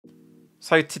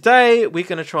So today we're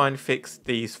going to try and fix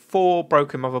these 4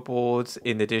 broken motherboards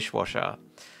in the dishwasher.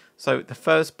 So the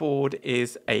first board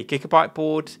is a Gigabyte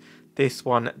board. This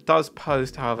one does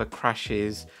post, however,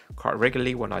 crashes quite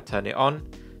regularly when I turn it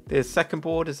on. The second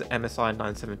board is MSI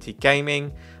 970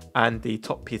 Gaming, and the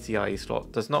top PCIe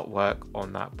slot does not work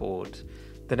on that board.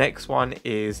 The next one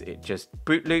is it just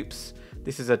boot loops.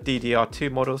 This is a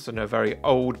DDR2 model, so a very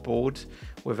old board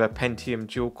with a Pentium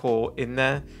dual core in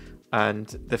there. And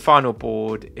the final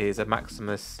board is a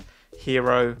Maximus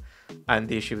Hero, and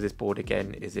the issue with this board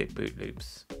again is it boot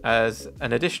loops. As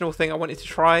an additional thing I wanted to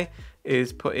try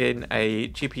is put in a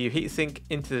GPU heatsink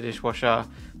into the dishwasher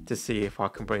to see if I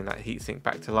can bring that heatsink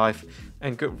back to life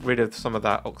and get rid of some of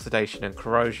that oxidation and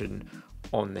corrosion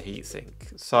on the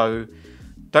heatsink. So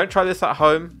don't try this at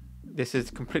home. This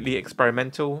is completely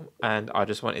experimental, and I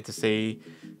just wanted to see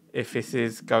if this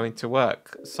is going to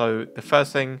work. So the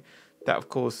first thing that of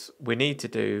course we need to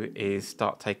do is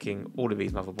start taking all of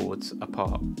these motherboards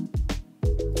apart.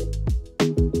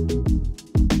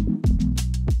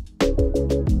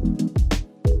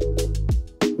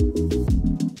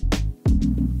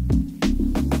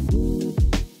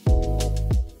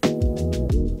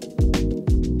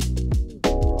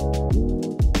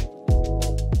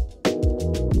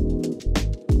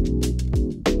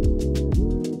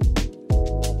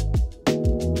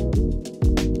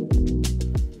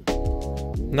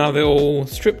 Now they're all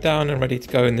stripped down and ready to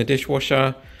go in the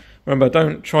dishwasher. Remember,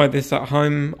 don't try this at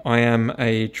home. I am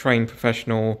a trained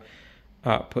professional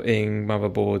at putting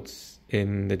motherboards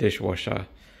in the dishwasher.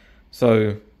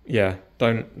 So yeah,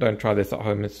 don't try this at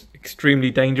home. It's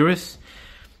extremely dangerous.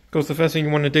 Of course, the first thing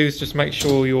you want to do is just make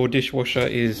sure your dishwasher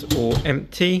is all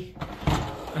empty.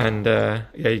 And yeah,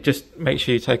 you just make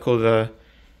sure you take all the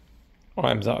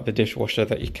items out of the dishwasher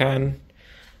that you can.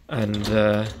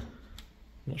 And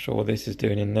not sure what this is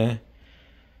doing in there.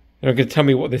 You're not going to tell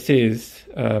me what this is.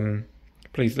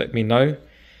 Please let me know.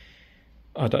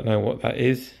 I don't know what that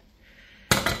is.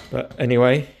 But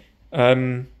anyway, so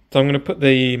I'm going to put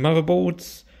the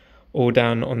motherboards all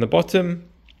down on the bottom.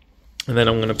 And then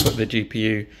I'm going to put the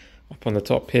GPU up on the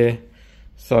top here.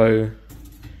 So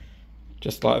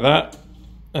just like that.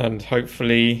 And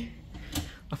hopefully,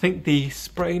 I think the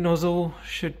spray nozzle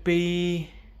should be...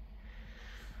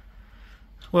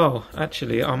 Well,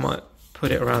 actually, I might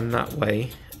put it around that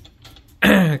way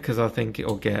because I think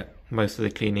it'll get most of the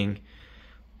cleaning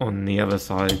on the other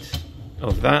side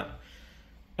of that.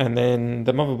 And then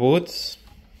the motherboards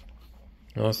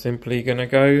are simply going to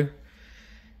go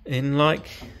in like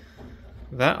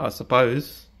that, I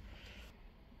suppose.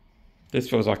 This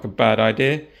feels like a bad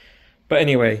idea. But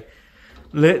anyway,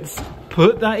 let's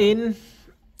put that in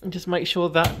and just make sure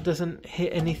that doesn't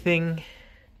hit anything.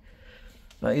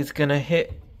 That is going to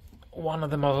hit one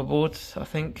of the motherboards, I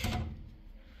think.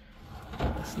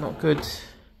 That's not good.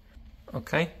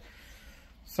 Okay.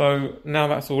 So now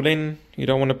that's all in. You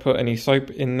don't want to put any soap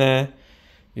in there.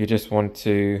 You just want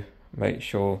to make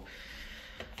sure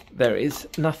there is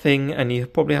nothing, and you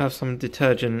probably have some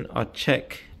detergent. I'd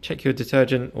check your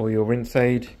detergent or your rinse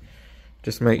aid.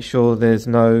 Just make sure there's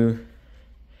no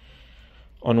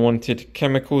unwanted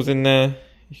chemicals in there.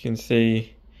 You can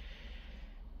see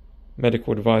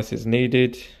medical devices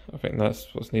needed. I think that's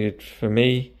what's needed for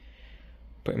me.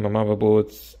 Putting my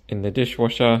motherboards in the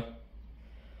dishwasher.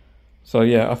 So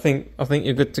yeah, I think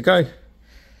you're good to go.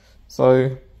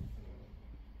 So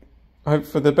hope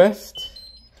for the best,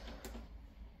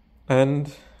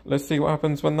 and let's see what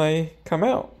happens when they come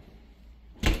out.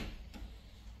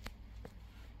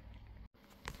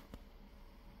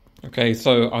 Okay,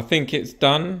 so I think it's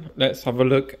done. Let's have a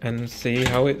look and see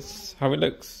how it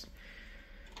looks.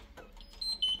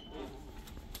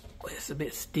 It's a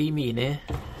bit steamy in here.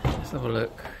 Let's have a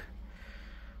look.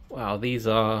 Wow, these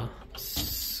are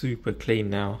super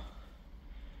clean now.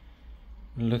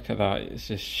 Look at that, it's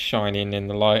just shining in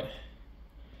the light.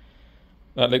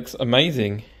 That looks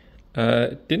amazing.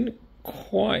 Didn't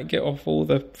quite get off all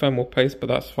the thermal paste, but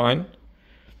that's fine.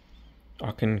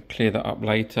 I can clear that up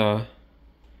later.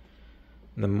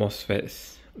 The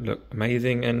MOSFETs look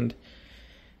amazing, and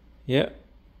yeah,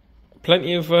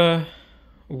 plenty of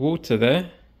water there.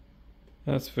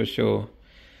 That's for sure.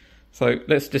 So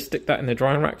let's just stick that in the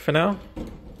drying rack for now.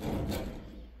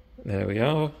 There we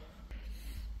are.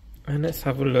 And let's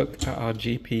have a look at our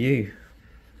GPU.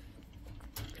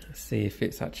 Let's see if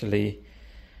it's actually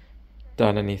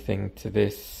done anything to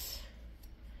this.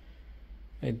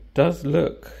 It does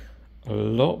look a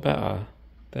lot better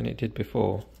than it did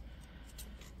before.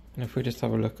 And if we just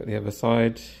have a look at the other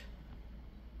side,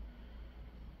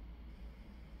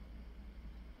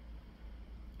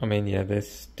 I mean, yeah, there's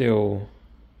still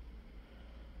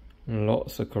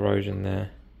Lots of corrosion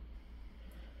there.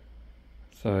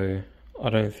 So I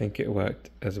don't think it worked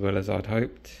as well as I'd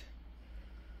hoped.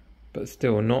 But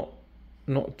still not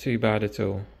too bad at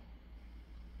all.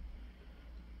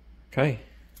 Okay.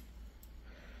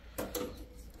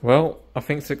 Well, I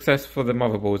think success for the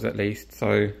motherboards at least.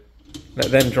 So let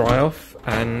them dry off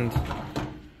and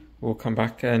we'll come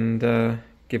back and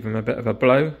give them a bit of a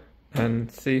blow and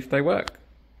see if they work.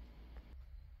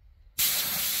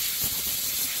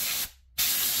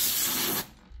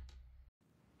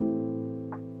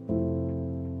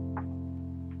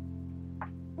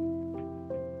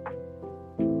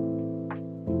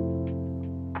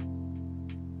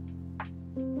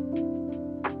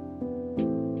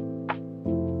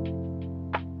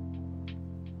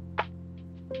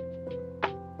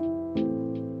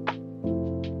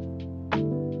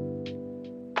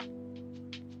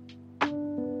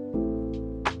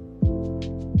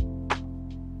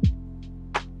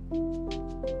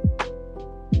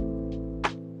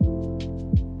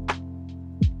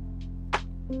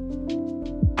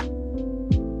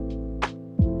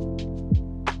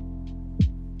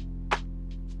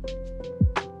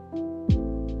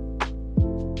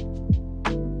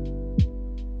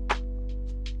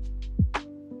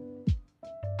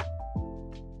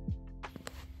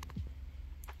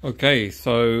 Okay,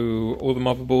 so all the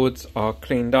motherboards are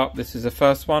cleaned up. This is the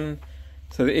first one.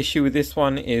 So the issue with this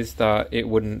one is that it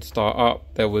wouldn't start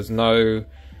up. There was no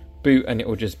boot and it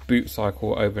will just boot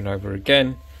cycle over and over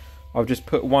again. I've just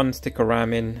put one sticker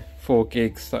RAM in, 4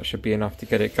 gigs. That should be enough to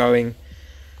get it going.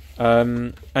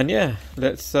 And yeah,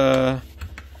 let's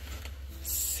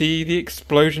see the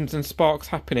explosions and sparks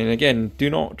happening. Again, do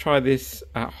not try this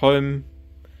at home.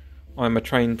 I'm a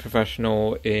trained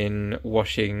professional in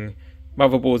washing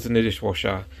motherboards in the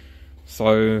dishwasher,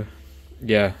 so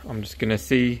yeah, I'm just gonna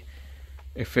see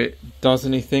if it does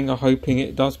anything. I'm hoping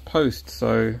it does post.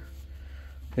 So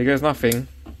here goes nothing.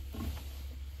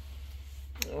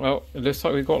 Well, it looks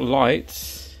like we've got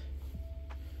lights.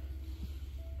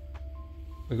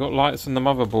 We've got lights on the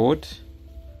motherboard,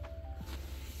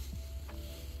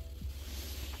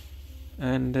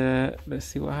 and let's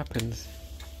see what happens.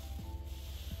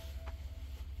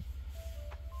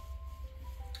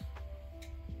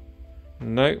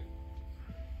 Nope.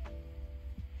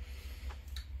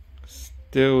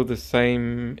 Still the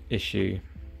same issue.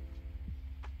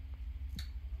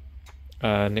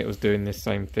 And it was doing this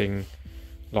same thing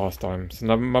last time. So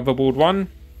motherboard 1,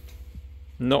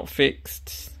 not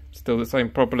fixed. Still the same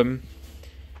problem.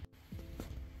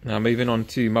 Now moving on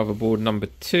to motherboard number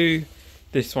 2.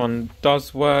 This one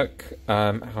does work.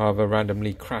 However,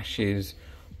 randomly crashes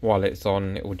while it's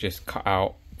on. It will just cut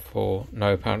out for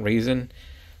no apparent reason.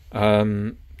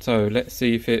 So let's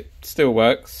see if it still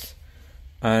works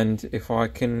and if I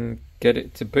can get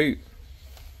it to boot.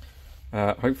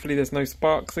 Hopefully there's no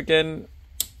sparks again.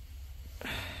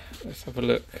 Let's have a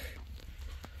look,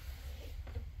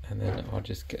 and then I'll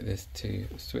just get this to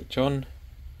switch on.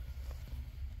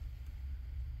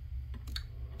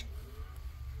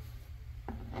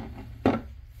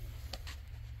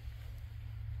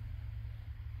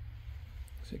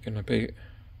 Is it gonna boot?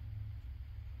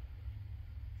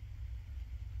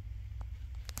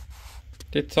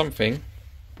 Did something.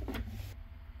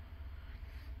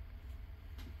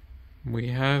 We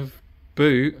have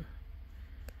boot,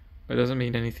 but it doesn't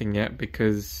mean anything yet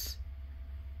because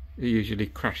it usually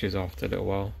crashes after a little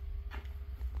while.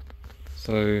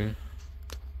 So we'll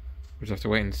just have to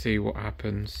wait and see what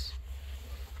happens.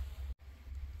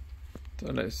 So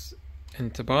let's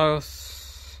enter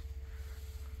BIOS.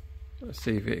 Let's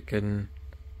see if it can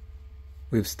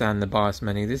withstand the BIOS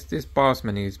menu. This BIOS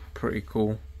menu is pretty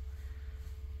cool.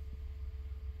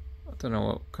 I don't know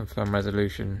what confirm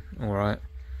resolution. Alright.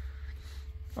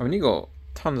 I mean, you got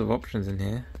tons of options in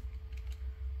here.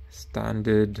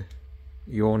 Standard.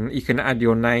 You can add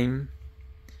your name,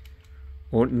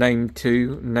 or name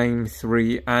 2, name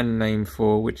 3, and name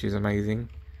 4, which is amazing.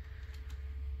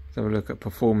 Let's have a look at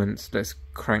performance. Let's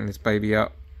crank this baby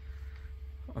up.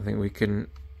 I think we can.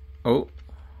 Oh,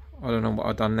 I don't know what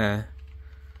I've done there.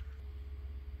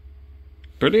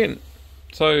 Brilliant.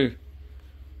 So,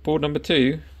 board number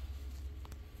 2.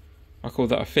 I call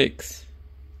that a fix.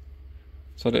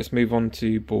 So let's move on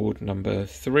to board number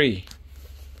 3.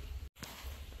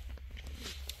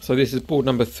 So this is board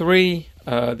number 3.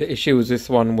 The issue with this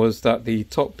one was that the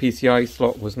top PCI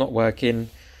slot was not working,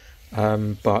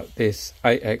 but this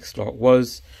 8X slot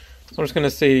was. So I'm just going to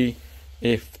see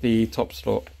if the top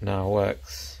slot now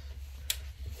works.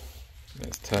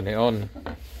 Let's turn it on.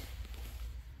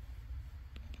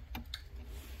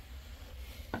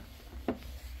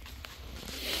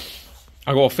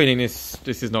 I got a feeling this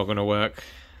is not going to work.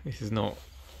 It's not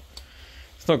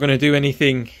going to do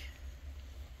anything.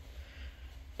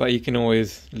 But you can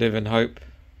always live and hope.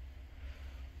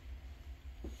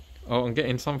 Oh, I'm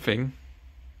getting something.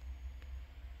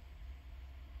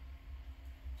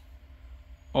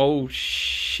 Oh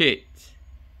shit.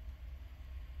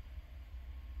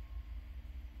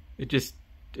 It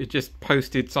just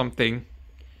posted something.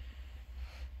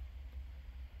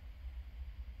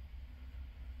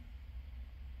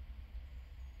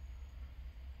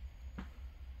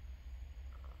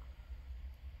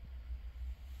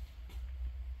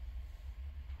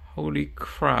 Holy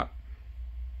crap.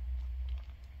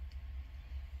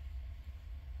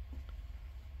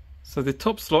 So the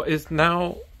top slot is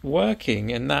now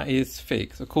working, and that is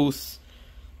fixed. Of course,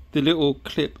 the little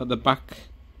clip at the back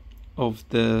of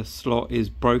the slot is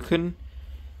broken.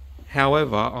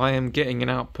 However, I am getting an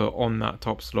output on that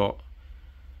top slot.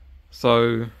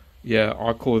 So, yeah,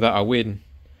 I call that a win.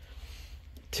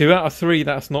 2 out of 3,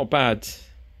 that's not bad.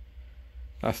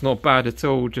 That's not bad at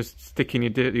all. Just sticking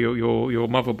your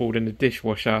motherboard in the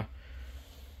dishwasher.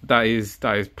 That is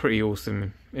pretty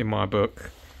awesome in my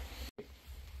book.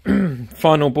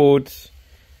 Final board.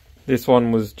 This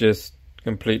one was just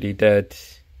completely dead.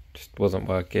 Just wasn't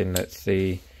working. Let's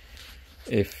see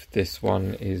if this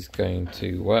one is going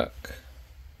to work.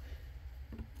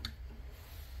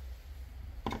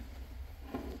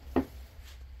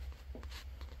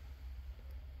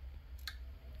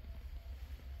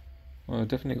 Well, I've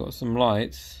definitely got some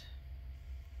lights.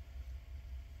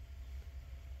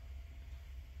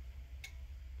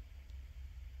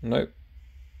 Nope.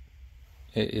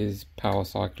 It is power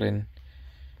cycling.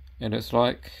 It looks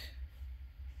like.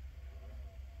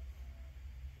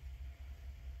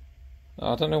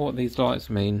 I don't know what these lights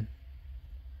mean.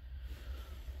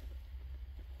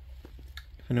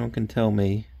 If anyone can tell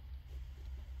me,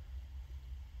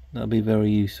 that'd be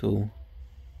very useful.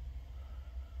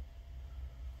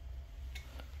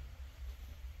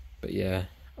 But yeah,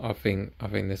 I think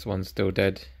this one's still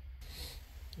dead.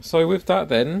 So with that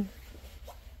then,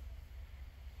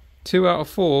 2 out of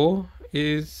 4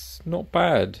 is not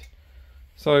bad.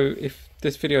 So if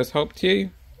this video has helped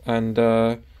you, and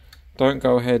don't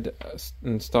go ahead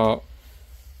and start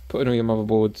putting all your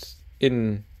motherboards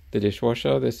in the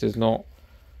dishwasher. This is not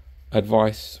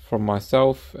advice from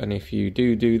myself, and if you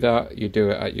do that, you do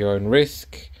it at your own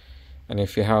risk. And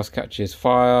if your house catches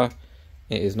fire,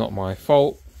 it is not my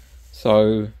fault.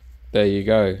 So there you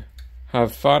go.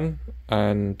 Have fun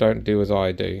and don't do as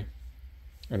I do.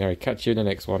 Anyway, catch you in the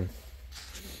next one.